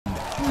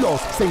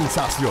los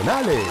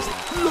sensacionales,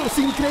 los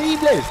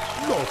increíbles,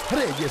 los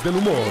reyes del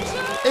humor.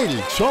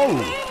 El show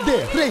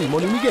de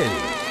Raymond y Miguel.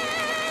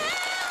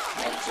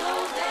 El show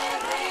de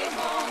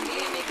Raymond y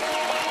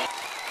Miguel.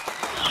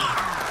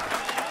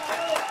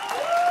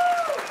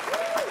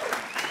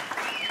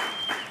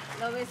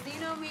 Los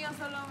vecinos míos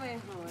son los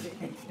mejores.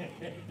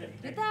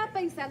 Yo estaba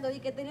pensando de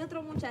que tenía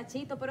otro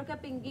muchachito, pero es que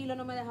Puinguilo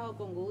no me ha dejado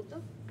con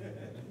gusto.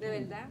 De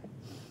verdad.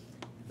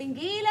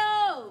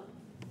 ¡Puinguilo!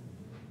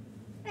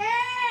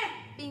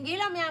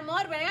 Puinguilo, mi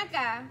amor, ven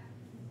acá.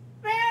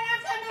 ¡Pero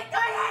que me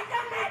estoy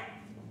dando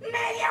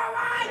medio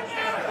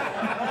baño!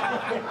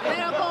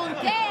 ¿Pero con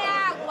qué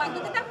agua? ¿Tú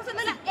te estás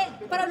usando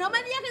pero no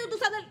me digas que tú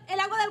estás usando el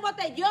agua del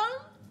botellón?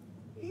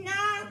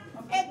 No,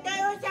 estoy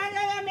usando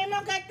lo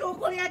mismo que tú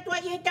con la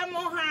toallita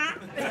mojada.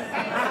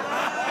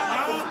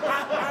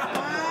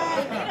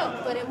 Ay, pero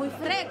tú eres muy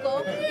freco.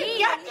 ¡Yo te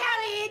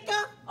he visto!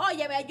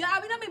 Oye, ve, a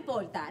mí no me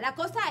importa. La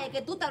cosa es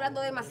que tú estás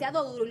hablando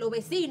demasiado duro y los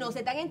vecinos se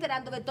están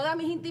enterando de todas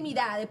mis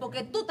intimidades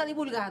porque tú estás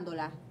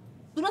divulgándolas.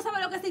 Tú no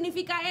sabes lo que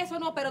significa eso,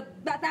 no, pero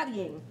está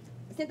bien.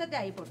 Siéntate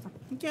ahí, por favor.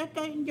 Yo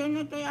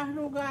no estoy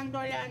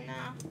arrugándola,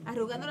 nada.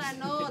 Arrugándola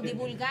no,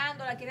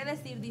 divulgándola, quiere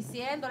decir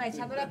diciéndola,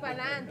 echándola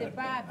para adelante,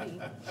 papi.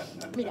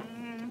 Mira,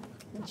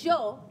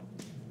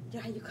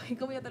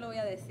 ¿cómo yo te lo voy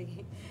a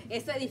decir?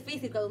 Eso es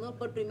difícil cuando uno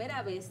por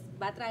primera vez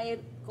va a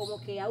traer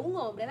como que a un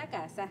hombre a la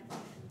casa.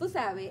 Tú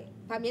sabes,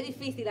 para mí es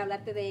difícil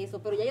hablarte de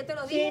eso, pero ya yo te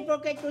lo dije. Sí,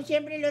 porque tú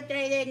siempre lo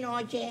traes de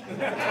noche.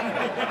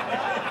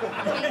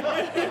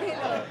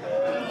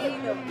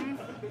 Tranquilo.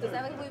 Tú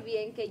sabes muy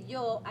bien que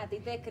yo a ti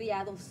te he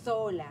criado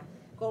sola,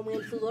 con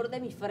el sudor de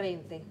mi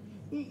frente.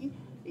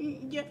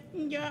 Yo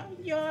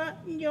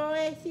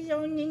he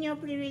sido un niño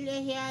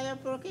privilegiado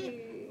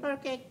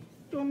porque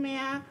tú me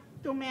has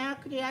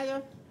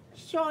criado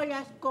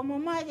solas como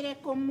madre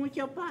con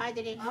mucho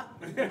padre.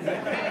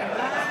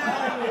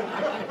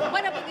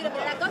 Bueno, pues mira,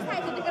 la cosa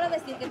es que te quiero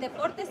decir que te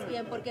portes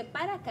bien, porque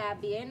para acá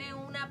viene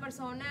una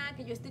persona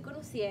que yo estoy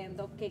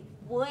conociendo que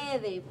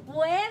puede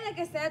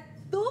que sea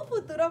tu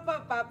futuro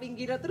papá,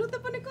 Puinguilo. ¿Tú no te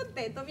pones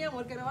contento, mi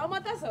amor, que no vamos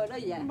a estar solos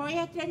ya? Voy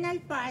a estrenar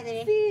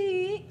padre.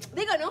 Sí.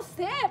 Digo, no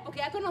sé,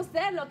 porque a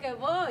conocer lo que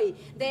voy.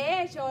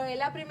 De hecho, es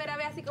la primera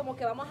vez así como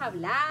que vamos a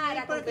hablar,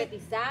 a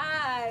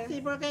concretizar.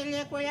 Sí, porque en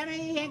la escuela me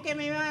dijeron que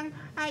me iban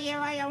a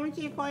llevar a un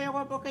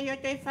psicólogo porque yo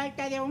estoy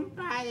falta de un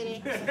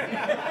padre.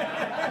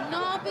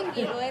 No,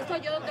 Puinguilo, eso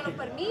yo no te lo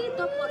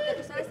permito porque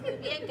tú sabes muy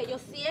bien que yo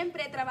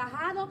siempre he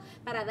trabajado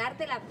para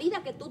darte la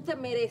vida que tú te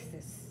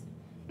mereces.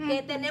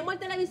 Que tenemos el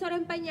televisor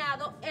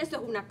empeñado, eso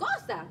es una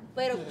cosa,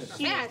 pero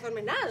Sí, eso no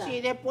es nada.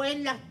 Sí, después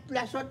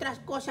las otras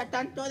cosas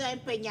están todas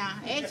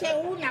empeñadas. Esa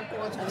es una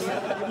cosa.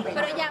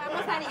 Pero ya,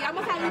 vamos a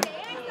salir de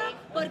eso,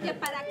 porque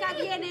para acá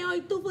viene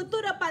hoy tu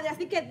futuro padre,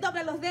 así que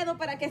dobla los dedos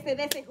para que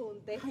se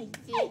junte. Ay,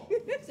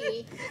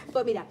 sí.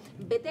 Pues mira,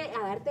 vete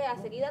a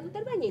seguir dándote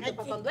el bañito, Ay,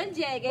 para sí. cuando él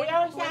llegue. Voy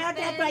a usar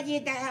otra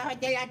toallita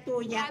de la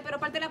tuya. Ay, pero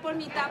pártela por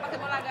mitad para que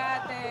no la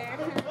gaste.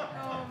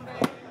 No, hombre.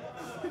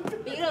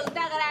 Mira, tú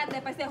estás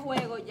grande para ese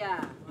juego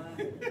ya.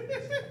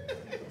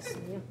 Dios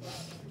mío,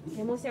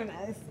 qué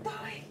emocionada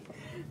estoy.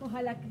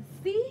 Ojalá que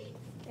sí,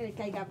 que le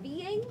caiga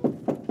bien.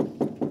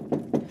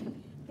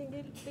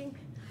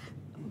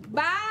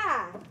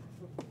 ¡Va!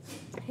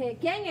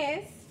 ¿Quién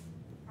es?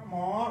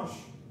 Amor.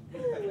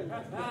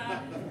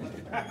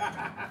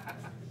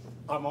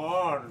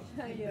 Amor.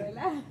 Ay,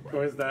 hola.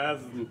 ¿Cómo estás?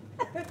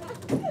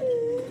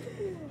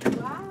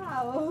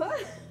 ¡Wow!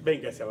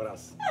 Venga ese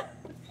abrazo.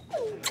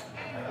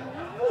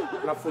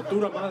 La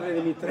futura madre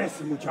de mis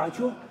 13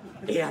 muchachos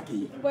es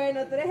aquí.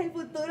 Bueno, tú eres el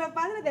futuro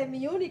padre de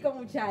mi único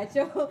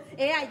muchacho.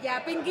 ¿Es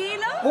allá,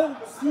 Puinguilo? Oh,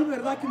 sí,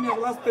 ¿verdad que me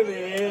hablaste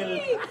de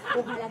él?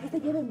 Ojalá que se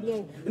lleven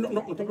bien. No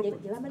te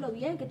preocupes. Llévamelo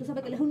bien, que tú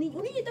sabes que él es un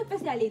niñito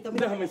especialito.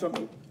 Mira. Déjame eso a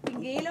mí.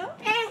 ¿Puinguilo?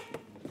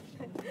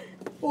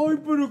 Ay,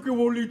 pero qué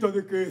bolita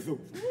de queso.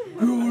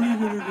 Qué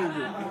bolita de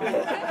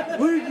queso.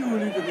 Ay, qué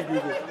bolita de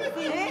queso.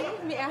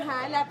 Sí,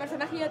 ajá, la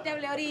persona que yo te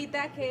hablé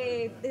ahorita,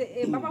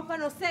 que vamos a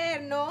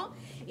conocer, ¿no?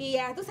 Y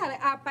tú sabes,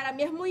 para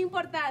mí es muy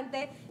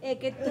importante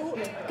que tú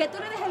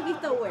le des el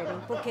visto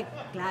bueno, porque,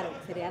 claro,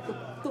 sería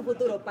tu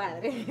futuro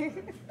padre. Ay,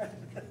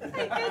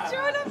 qué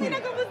chulo,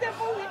 mira cómo se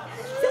pone.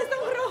 Se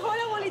sonrojó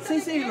la bolita de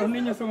Sí, queso. los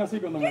niños son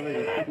así cuando me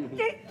ven.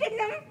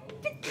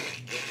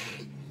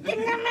 Que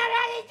no me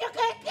había dicho que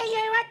yo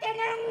iba a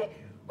tener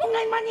un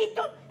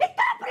hermanito.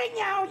 Está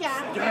preñado ya.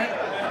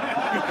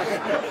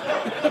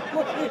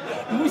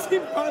 Muy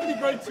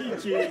simpático el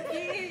chichi.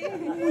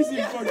 Muy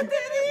simpático.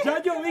 Ya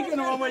yo vi que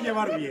nos vamos a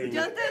llevar bien.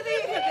 Yo te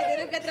dije que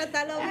tienes que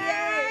tratarlo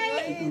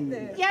bien,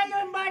 ¿oíste? Ya lo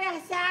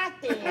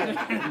embarazaste.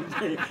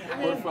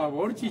 Por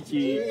favor,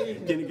 chichi.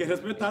 Tienes que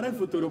respetar al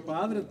futuro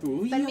padre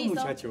tuyo, Permiso.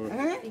 muchacho.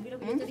 Y mira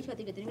que yo te he dicho a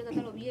ti que tienes que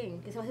tratarlo bien,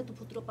 que ese va a ser tu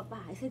futuro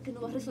papá, ese es el que no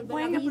va a resolver la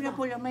Bueno, vida. pero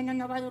por lo menos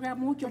no va a durar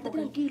mucho. Estate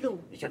porque tranquilo.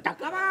 Eso está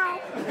acabado.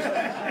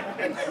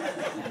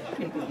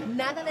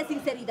 Nada de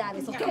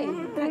sinceridades, ¿ok?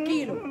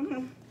 Tranquilo.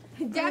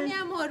 Ya, mi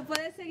amor,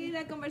 puedes seguir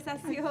la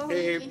conversación.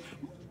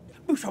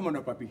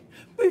 Besámonos, papi.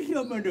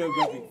 Besámonos,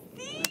 papi.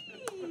 Sí.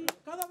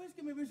 Cada vez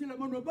que me veces la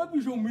mano a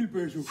papi son 1000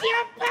 pesos. 100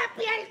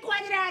 papi al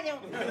cuadrado.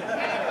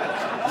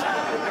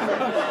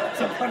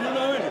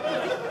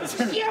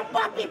 Sí. 100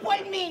 papi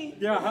por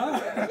 1000.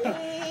 Ajá.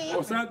 Sí.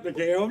 O sea, de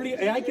que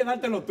hay que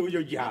darte lo tuyo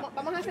ya.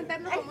 Vamos a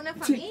sentarnos como una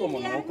Sí, familia. cómo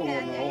no, cómo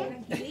quédate ahí,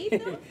 no.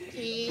 tranquilito.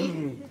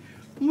 Sí.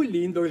 Muy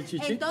lindo el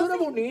chichito. Entonces- Era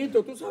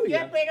bonito, tú Yo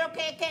sabías. espero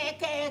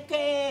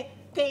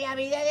que la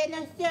vida de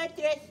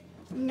nosotros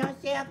no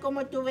sea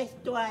como tu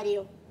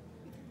vestuario.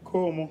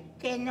 ¿Cómo?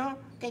 Que no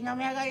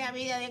me haga la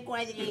vida de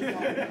cuadrito. Él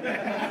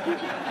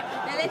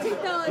es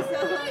chistoso.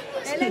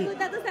 Él le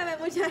gusta, tú sabes,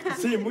 mucho.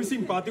 Sí, muy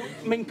simpático.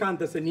 Me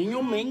encanta ese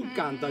niño, me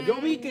encanta. Yo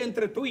vi que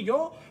entre tú y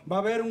yo va a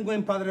haber un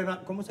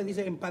empadrenamiento. ¿Cómo se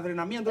dice?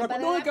 Empadrenamiento.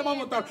 No es que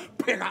vamos a estar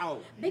pegados.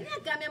 Ven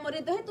acá, mi amor.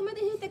 Entonces tú me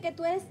dijiste que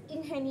tú eres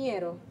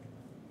ingeniero.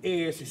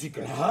 Sí,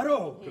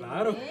 claro,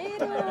 claro.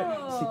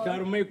 Ingeniero. Sí,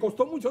 claro, me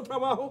costó mucho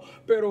trabajo,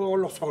 pero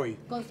lo soy.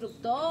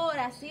 Constructor,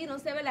 así, no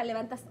sé, ¿verdad?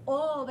 Levantas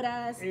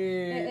obras.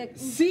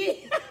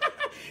 Sí,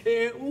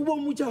 hubo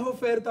muchas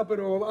ofertas,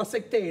 pero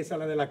acepté esa,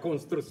 la de la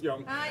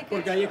construcción. Ay, qué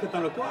porque ahí es que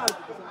están los cuartos.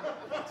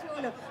 Qué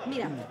chulo.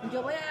 Mira,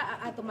 yo voy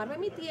a tomarme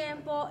mi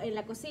tiempo en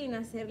la cocina,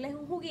 hacerles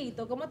un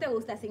juguito. ¿Cómo te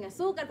gusta? ¿Sin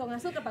azúcar, con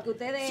azúcar? Para que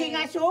ustedes... Sin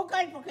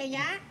azúcar, porque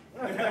ya.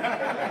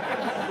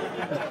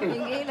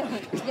 Tranquilo.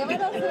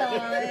 Llévalo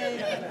suave.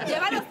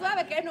 Llévalo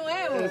suave, que es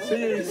nuevo.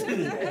 Sí,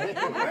 sí.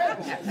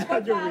 Ya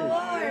Por yo vi.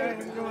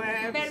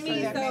 favor.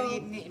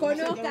 Permiso.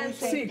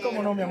 Conózcanse. Sí,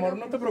 cómo no, mi amor,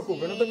 no te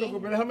preocupes, no te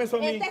preocupes, déjame eso a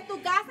mí. Esta es tu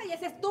casa y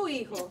ese es tu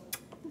hijo.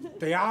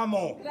 Te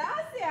amo.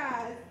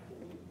 Gracias.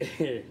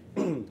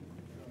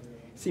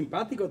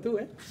 Simpático tú,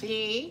 ¿eh?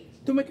 Sí.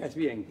 Tú me caes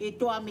bien. Y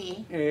tú a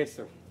mí.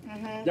 Eso.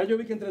 Ya yo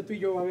vi que entre tú y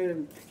yo va a haber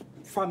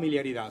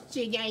familiaridad.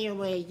 Sí, ya yo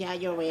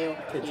veo.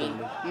 Qué Sí.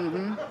 chulo.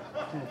 Ujú.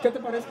 ¿Qué te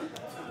parece?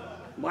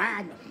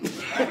 Bueno.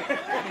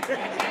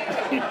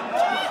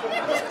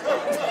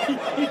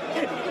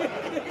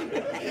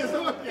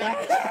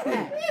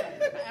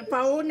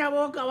 Para una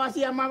boca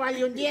vacía más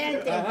vale un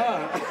diente.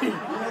 Ajá.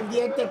 El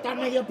diente está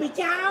medio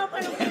pichado,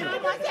 pero ¿qué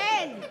vamos a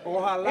hacer?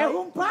 Ojalá. Es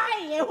un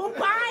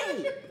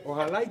pay.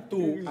 Ojalá y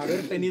tú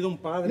haber tenido un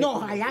padre. No,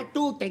 ojalá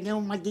tú tengas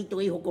un maldito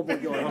hijo como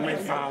yo. Dame el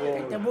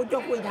favor. Ten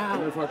mucho cuidado.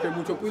 Me falta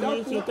mucho cuidado.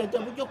 Sí,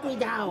 ten mucho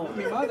cuidado.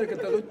 Mi madre que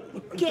te doy.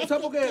 ¿Qué, ¿Tú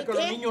sabes por qué? qué, Que a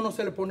los qué? niños no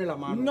se le pone la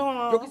mano.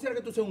 No. Yo quisiera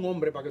que tú seas un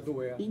hombre para que tú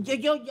veas.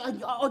 Yo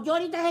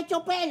ahorita he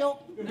hecho pelo.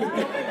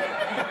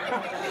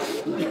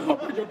 No,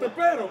 pues yo te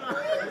espero.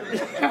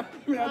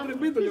 Mira, te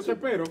invito, yo te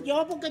espero.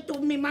 Yo porque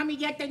mi mami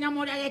ya te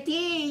enamora de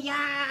ti,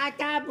 ya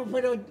está,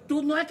 pero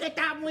tú no es que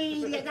estás muy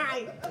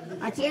legal.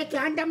 Así es que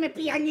ándame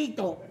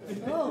pianito.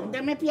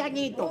 Ándame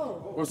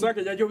pianito. O sea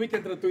que ya yo vi que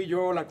entre tú y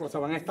yo las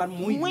cosas van a estar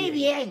muy bien. Muy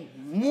bien,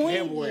 muy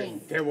Qué bien. bueno,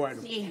 qué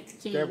bueno. Sí,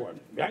 sí. Qué bueno.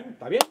 Bien,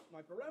 está bien, no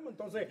hay problema.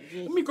 Entonces,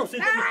 mi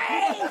cosita.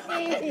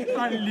 ¡Ay, sí!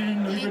 Tan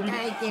lindo.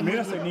 Ay, qué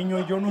Mira, bonito. ese niño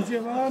y yo nos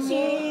llevamos.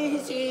 Sí,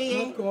 sí.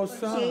 Qué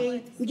cosa.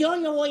 Sí. Yo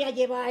lo voy a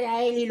llevar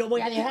a él y lo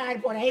voy a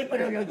dejar por ahí,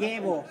 pero lo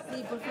llevo.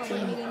 Sí, por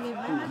favor, miren, me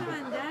van a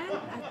mandar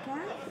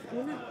acá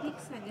una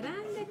pizza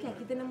grande, que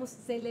aquí tenemos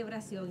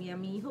celebración y a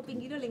mi hijo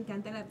Puinguilo le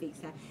encanta la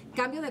pizza.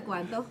 ¿Cambio de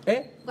cuánto?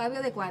 ¿Eh?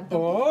 ¿Cambio de cuánto?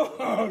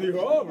 Oh,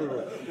 digo,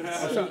 pero.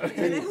 O sea,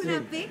 ¿Quieres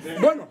una pizza?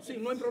 bueno, sí,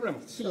 no hay problema.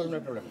 No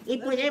hay problema. Y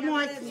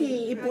podemos,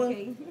 sí, Ok.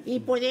 y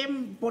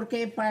podemos,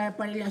 porque para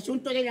el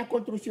asunto de la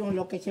construcción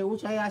lo que se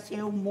usa es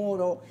hacer un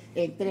muro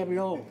entre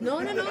bloques. No,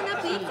 una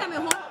pizza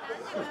mejor.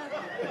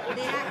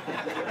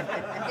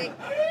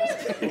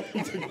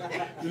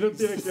 No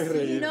tienes que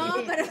reír. No,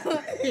 pero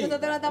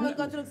nosotros no estamos en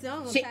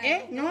construcción. Sí, o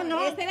sea,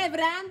 no. Es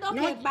celebrando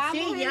No, que vamos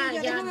sí, y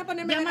yo déjame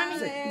ponerme ya, la mami,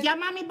 de- ya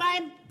mami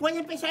puede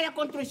empezar la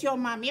construcción,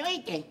 mami,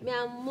 ¿oíste? Mi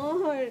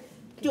amor,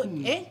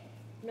 ¿Eh?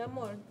 mi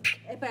amor.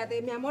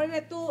 Espérate, mi amor,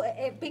 eres tú,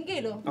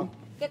 Puinguilo. Ah.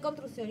 ¿Qué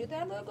construcción? Yo estoy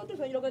hablando de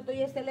construcción. Yo lo que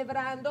estoy es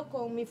celebrando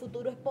con mi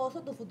futuro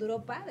esposo, tu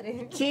futuro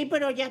padre. Sí,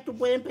 pero ya tú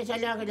puedes empezar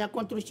la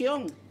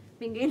construcción.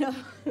 Puinguilo,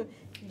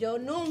 yo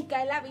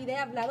nunca en la vida he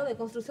hablado de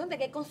construcción. ¿De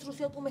qué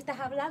construcción tú me estás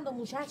hablando,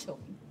 muchacho?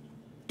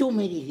 ¿Tú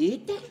me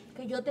dijiste?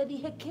 Que yo te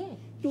dije qué.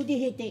 Tú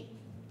dijiste,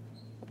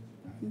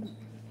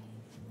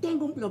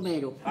 tengo un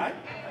plomero.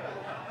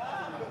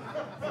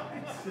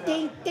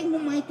 Tengo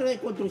un maestro de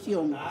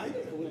construcción.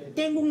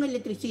 Tengo un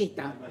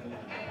electricista.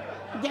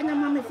 Ya nada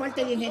más me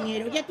falta el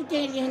ingeniero. Ya tú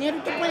tienes el ingeniero y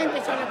tú puedes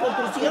empezar la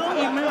construcción. Hay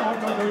gran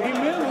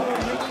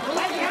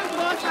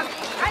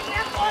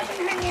cosa,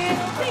 ingeniero.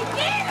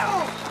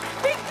 ¡Tranquilo!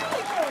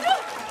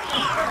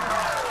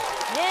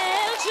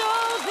 El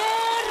show de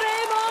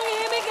Raymond y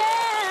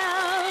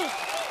Miguel.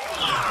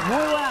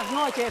 Muy buenas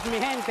noches, mi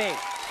gente.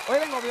 Hoy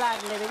vengo a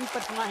hablarle de un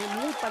personaje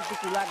muy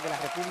particular de la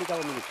República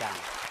Dominicana,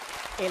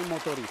 el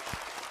motorista.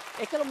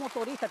 Es que los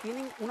motoristas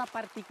tienen una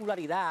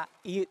particularidad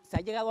y se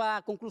ha llegado a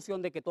la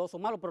conclusión de que todos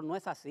son malos, pero no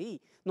es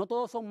así. No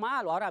todos son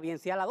malos. Ahora bien,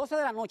 si a las 12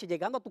 de la noche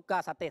llegando a tu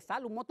casa te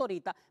sale un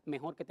motorista,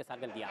 mejor que te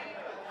salga el diablo.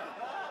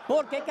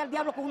 Porque es que al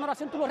diablo con una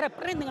oración tú lo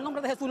reprendes en el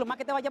nombre de Jesús, lo más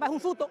que te va a llevar es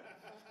un susto.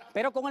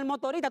 Pero con el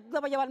motorista tú te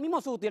vas a llevar el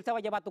mismo susto y él te va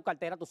a llevar tu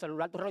cartera, tu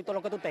celular, tu reloj y todo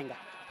lo que tú tengas.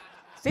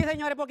 Sí,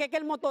 señores, porque es que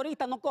el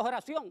motorista no coge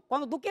oración.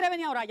 Cuando tú quieres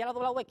venir ahora, ya la ha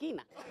doblado de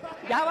esquina.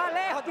 Ya va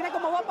lejos, tiene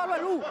como 2 palos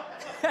de luz.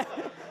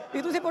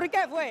 Y tú dices, ¿por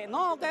qué fue?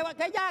 No, que él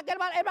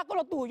va con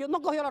lo tuyo,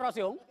 no cogió la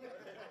oración.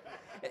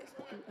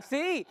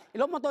 Sí,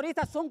 los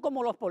motoristas son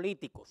como los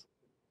políticos.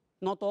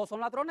 No todos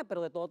son ladrones,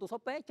 pero de todos tú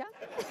sospechas.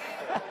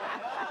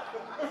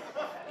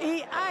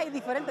 Y hay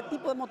diferentes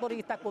tipos de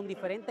motoristas con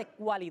diferentes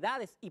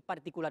cualidades y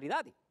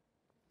particularidades.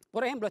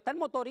 Por ejemplo, está el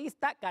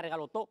motorista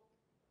cargalotó,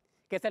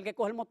 que es el que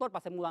coge el motor para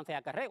hacer mudanza de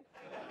acarreo.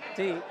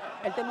 Sí,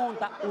 él te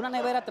monta una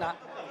nevera atrás,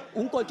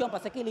 un colchón para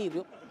hacer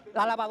equilibrio,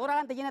 la lavadora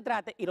adelante llena de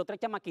traste y los 3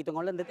 chamaquitos en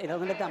orden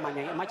de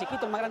tamaño, el más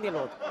chiquito, el más grande y el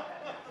otro.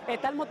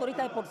 Está el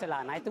motorista de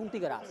porcelana, este es un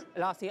tigrazo.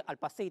 Él va así al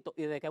pasito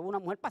y desde que una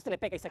mujer pasa, se le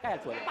pega y se cae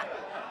al suelo. ¡Pah!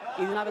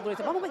 Y de una vez tú le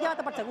dices, vamos a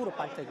llevarte para el seguro.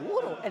 ¿Para el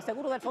seguro? El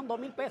seguro de él son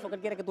 2.000 pesos que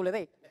él quiere que tú le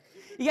des.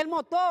 Y el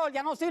motor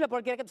ya no sirve porque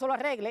él quiere que tú se lo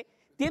arregle.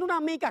 Tiene una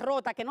mica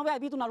rota que no había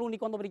visto una luna y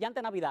cuando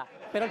brillante Navidad,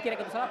 pero él quiere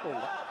que tú se la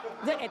pongas.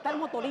 Entonces, está el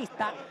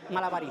motorista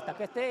malabarista,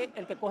 que este es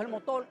el que coge el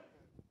motor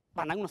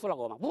para andar en una sola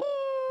goma.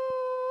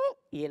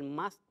 Y el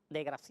más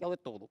desgraciado de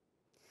todo,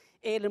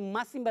 el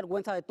más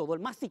sinvergüenza de todo, el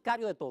más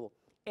sicario de todo,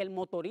 el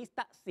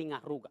motorista sin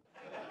arruga.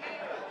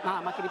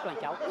 Nada más que ir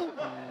planchado.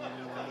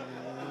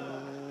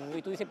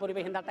 Y tú dices, por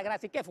Virgen de Alta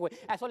Gracia, ¿y qué fue?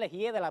 A eso les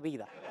hiede la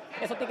vida.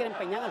 Eso te quieren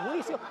empeñar en el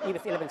juicio y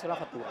decir, le venció la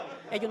factura.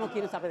 Ellos no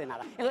quieren saber de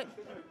nada. Entonces,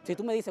 si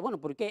tú me dices, bueno,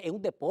 ¿por qué? Es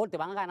un deporte,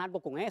 van a ganar algo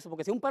con eso.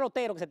 Porque si un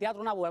pelotero que se tira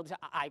una bola, tú dices,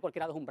 ay,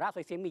 cualquiera deja un brazo,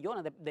 hay 100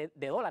 millones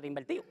de dólares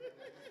invertidos.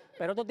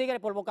 Pero estos tigres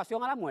por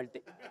vocación a la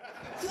muerte.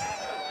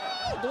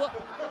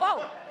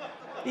 ¡Oh!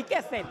 ¿Y qué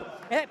es esto?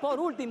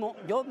 Por último,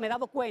 yo me he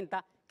dado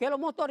cuenta que los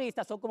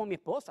motoristas son como mi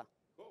esposa.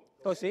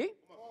 ¿Pues sí?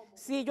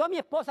 Si yo a mi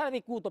esposa le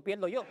discuto,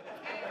 pierdo yo.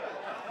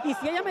 Y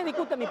si ella me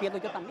discute, me pierdo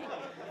yo también.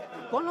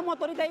 Con los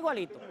motoristas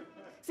igualito.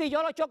 Si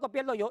yo lo choco,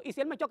 pierdo yo. Y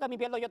si él me choca, me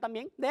pierdo yo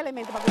también. Déle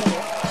mente para que lo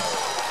vea.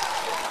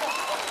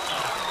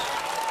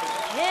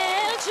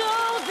 El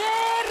show de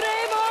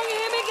Raymond y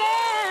Miguel.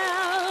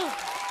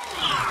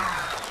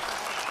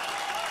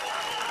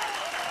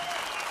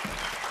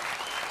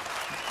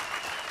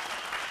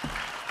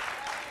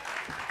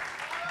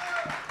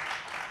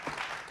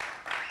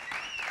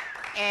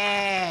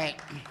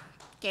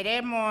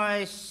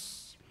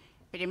 Queremos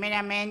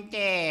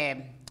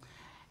primeramente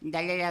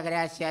darle las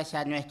gracias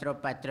a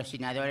nuestro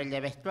patrocinador el de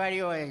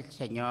vestuario, el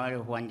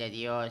señor Juan de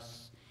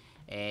Dios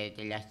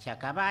de las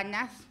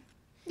Chacabanas,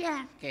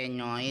 que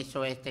nos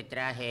hizo este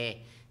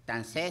traje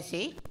tan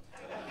sexy,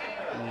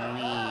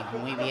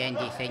 muy bien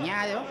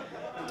diseñado.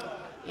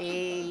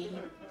 Y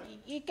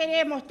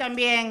queremos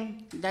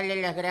también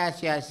darle las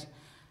gracias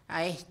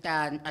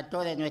a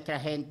toda nuestra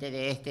gente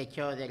de este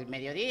show del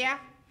mediodía,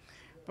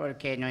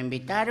 porque nos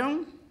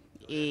invitaron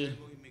y...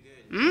 Raymond y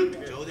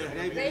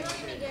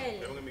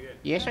Miguel.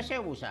 Y eso se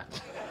usa.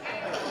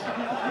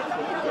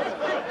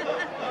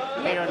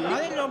 Pero no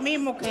es lo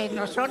mismo que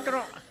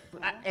nosotros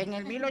en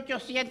el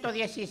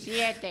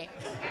 1817.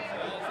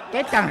 ¿Qué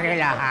están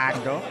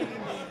relajando?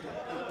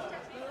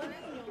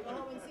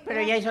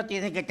 Pero ya eso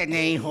tiene que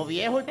tener hijo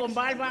viejo y con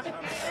barba.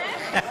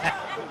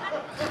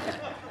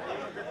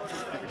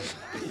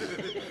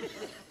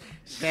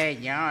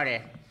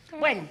 Señores.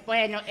 Bueno,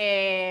 pues no.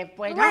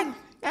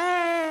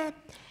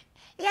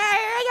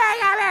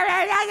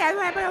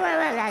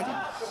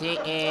 Sí,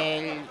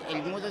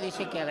 el mudo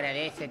dice que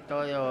agradece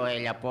todo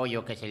el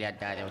apoyo que se le ha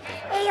dado.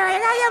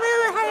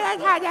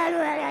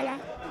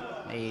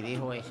 Y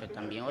dijo eso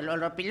también. O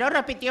lo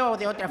repitió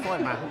de otra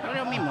forma. No es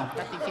lo mismo,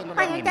 está diciendo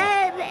lo mismo.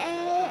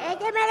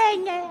 ¿Este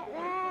merengue?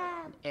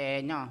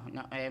 No,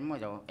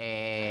 mudo.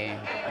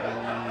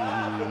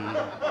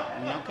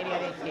 No quería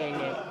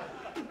decirle,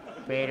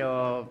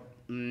 pero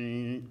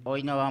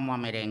hoy no vamos a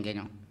merengue,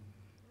 ¿no?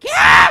 ¿Qué?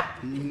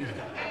 No,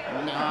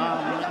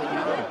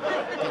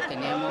 que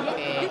tenemos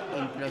que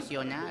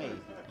implosionar.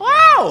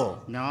 ¡Oh!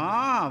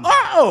 No.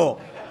 ¡Oh!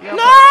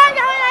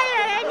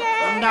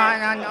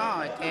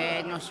 No, es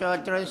que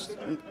nosotros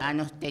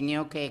hemos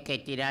tenido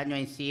que tirarnos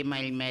encima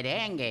el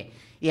merengue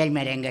y el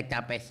merengue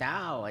está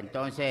pesado,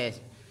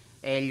 entonces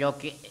lo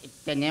que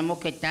tenemos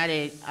que estar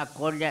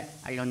acorde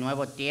a los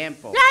nuevos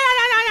tiempos.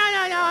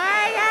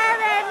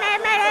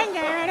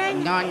 Merengue.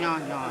 No. No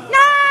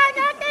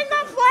tengo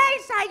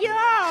fuerza yo.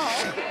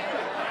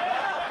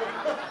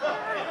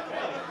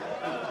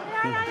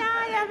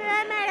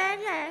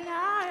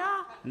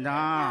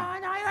 No.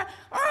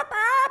 Opa,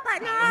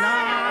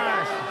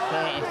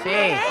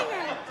 Sí,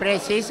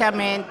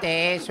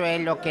 precisamente eso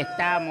es lo que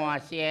estamos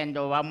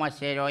haciendo. Vamos a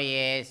hacer hoy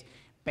es,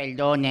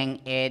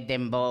 perdonen,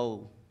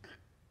 dembow.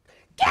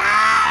 ¿Qué?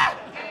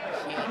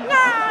 Sí. No,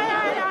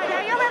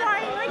 yo me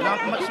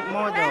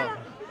voy.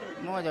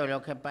 Modo,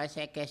 lo que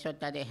pasa es que eso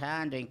está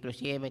dejando,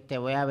 inclusive te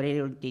voy a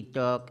abrir un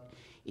TikTok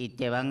y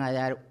te van a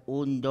dar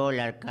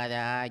 $1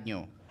 cada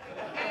año.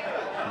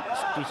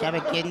 ¿Tú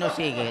sabes quién nos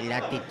sigue?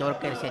 La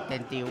TikToker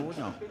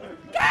 71.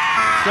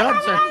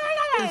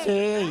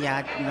 Sí,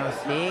 ya nos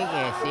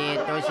sigue, sí,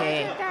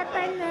 entonces...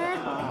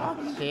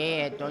 Sí,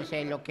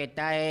 entonces lo que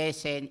está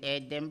es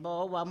en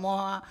dembow,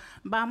 vamos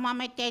a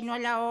meternos a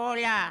la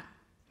ola.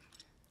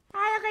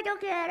 Haz lo que tú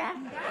quieras.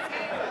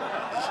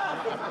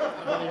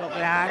 Lo dijo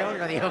claro,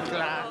 lo dijo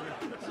claro.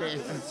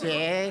 Sí, sí,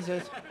 eso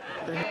es.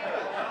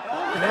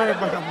 ¿Qué le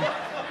pasa?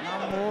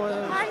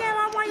 ¿Dónde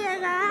vamos a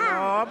llegar?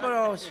 No,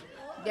 pero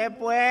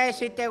después,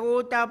 si te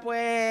gusta,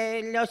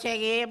 pues lo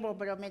seguimos.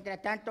 Pero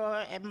mientras tanto,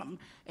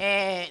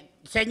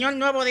 señor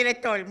nuevo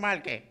director,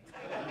 marque.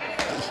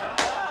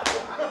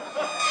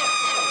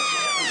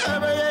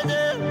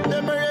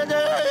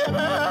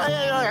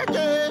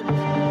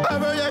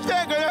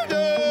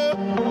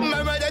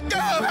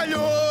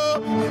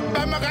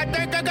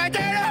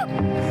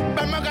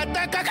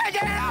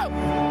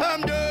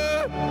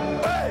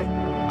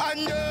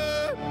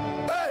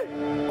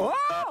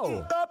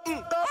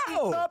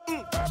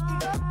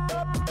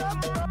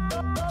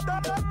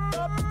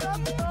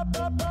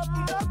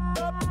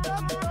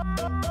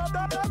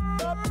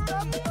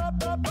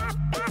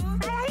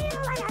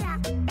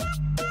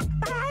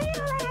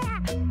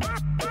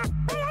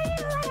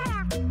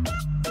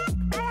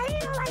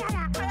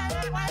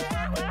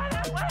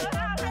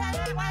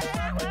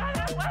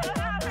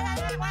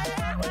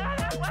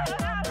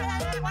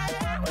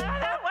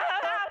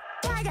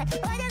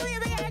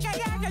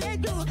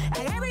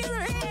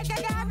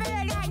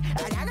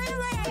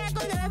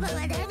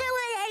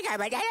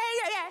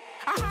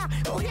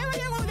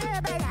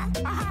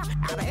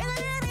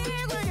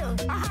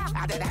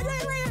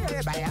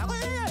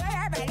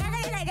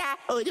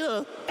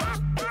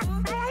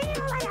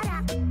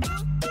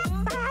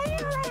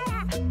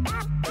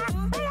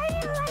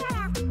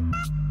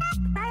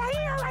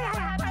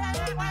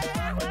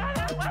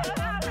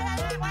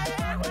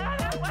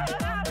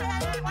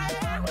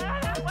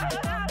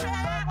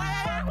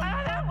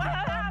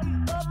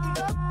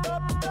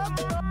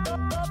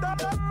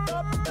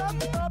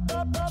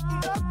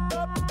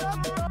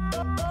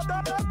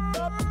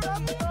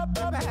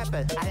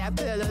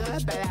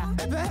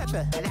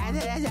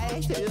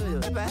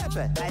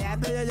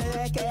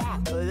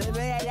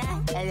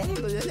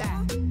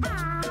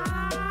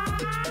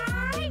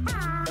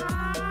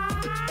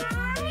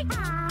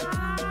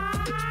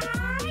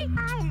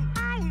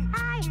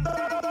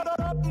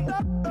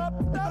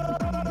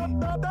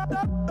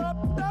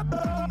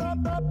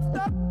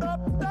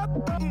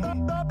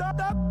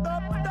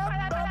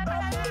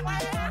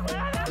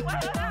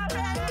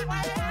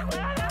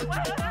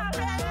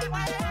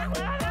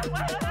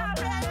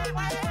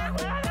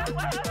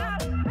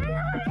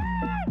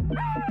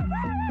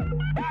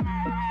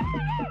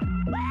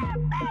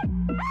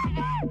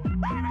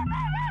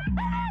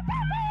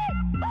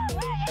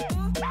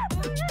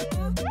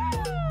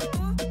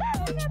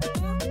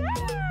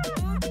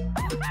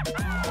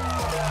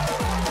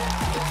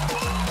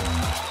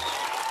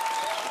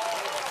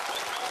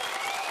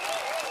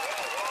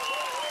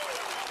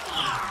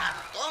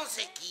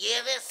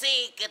 Quiere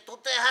decir que tú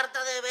te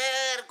hartas de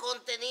ver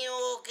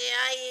contenido que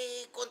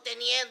hay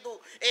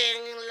conteniendo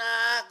en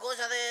la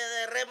cosa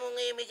de Raymond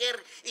y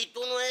Miguel y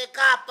tú no eres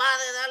capaz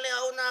de darle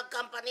a una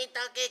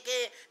campanita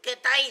que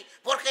está ahí,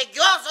 porque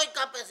yo soy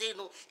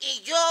campesino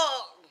y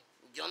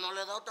yo no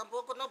le he dado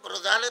tampoco, no, pero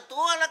dale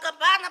tú a la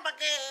campana para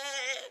que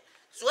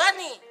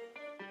suene.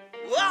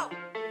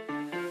 ¡Wow!